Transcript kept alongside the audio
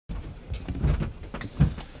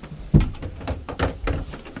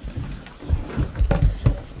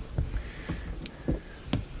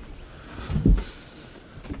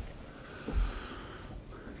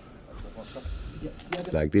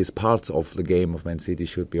like this. Parts of the game of Man City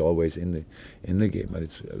should be always in the game, but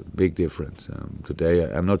it's a big difference. Today,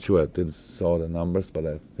 I'm not sure. I didn't saw the numbers, but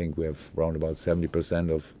I think we have around about 70%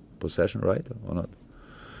 of possession, right, or not?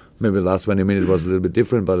 Maybe the last 20 minutes was a little bit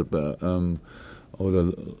different, but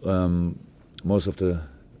most of the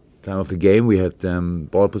time of the game we had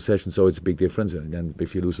ball possession, so it's a big difference. And then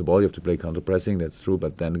if you lose the ball, you have to play counter-pressing, that's true,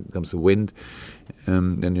 but then comes the wind,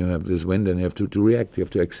 then you have this wind and you have to react, you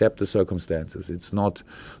have to accept the circumstances. It's not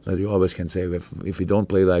that you always can say, if we don't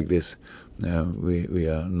play like this, we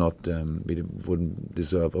are not, we wouldn't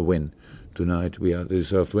deserve a win. Tonight we are the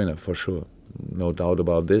deserved winner, for sure. No doubt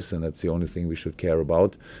about this, and that's the only thing we should care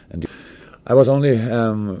about. And I was only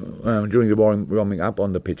during the warming up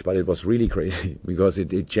on the pitch, but it was really crazy because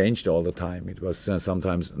it changed all the time. It was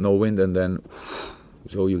sometimes no wind, and then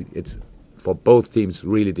so it's for both teams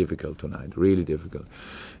really difficult tonight, really difficult.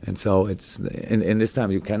 And so it's in this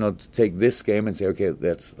time you cannot take this game and say, okay,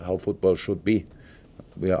 that's how football should be.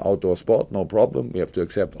 We are outdoor sport, no problem. We have to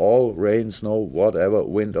accept all rain, snow, whatever,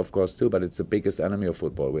 wind of course too. But it's the biggest enemy of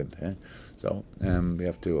football, wind. Eh? So we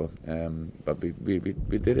have to, but we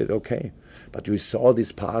did it okay. But we saw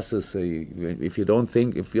these passes. If you don't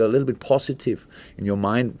think, if you're a little bit positive in your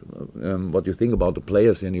mind, what you think about the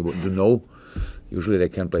players, and you know, usually they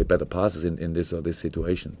can play better passes in this or this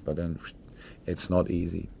situation. But then it's not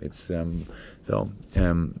easy. It's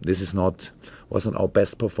this wasn't our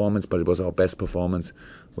best performance, but it was our best performance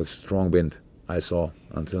with strong wind I saw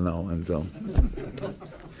until now, and so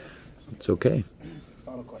it's okay.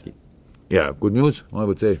 Yeah, good news, I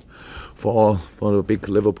would say, for the big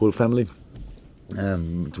Liverpool family.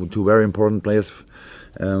 Two very important players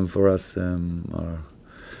for us are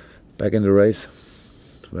back in the race.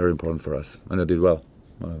 It's very important for us, and they did well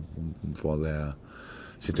for their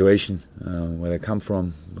situation, where they come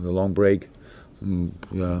from, with a long break,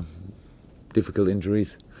 difficult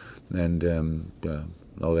injuries, and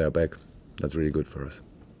now they are back. That's really good for us.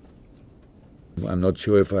 I'm not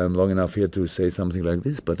sure if I'm long enough here to say something like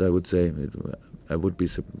this, but I would say I would be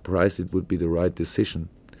surprised it would be the right decision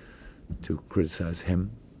to criticize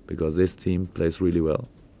him, because this team plays really well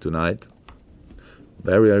tonight.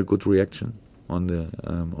 Very, very good reaction on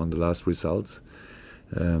the last results.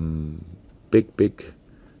 Big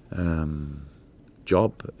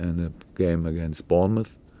job in a game against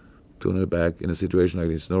Bournemouth. 2-0 back in a situation like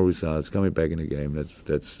this, no results, coming back in the game.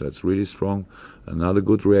 That's really strong. Another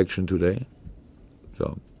good reaction today.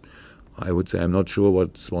 So I would say I'm not sure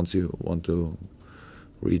what Swansea want to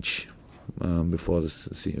reach before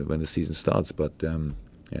when the season starts, but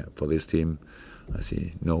yeah, for this team I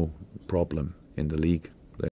see no problem in the league.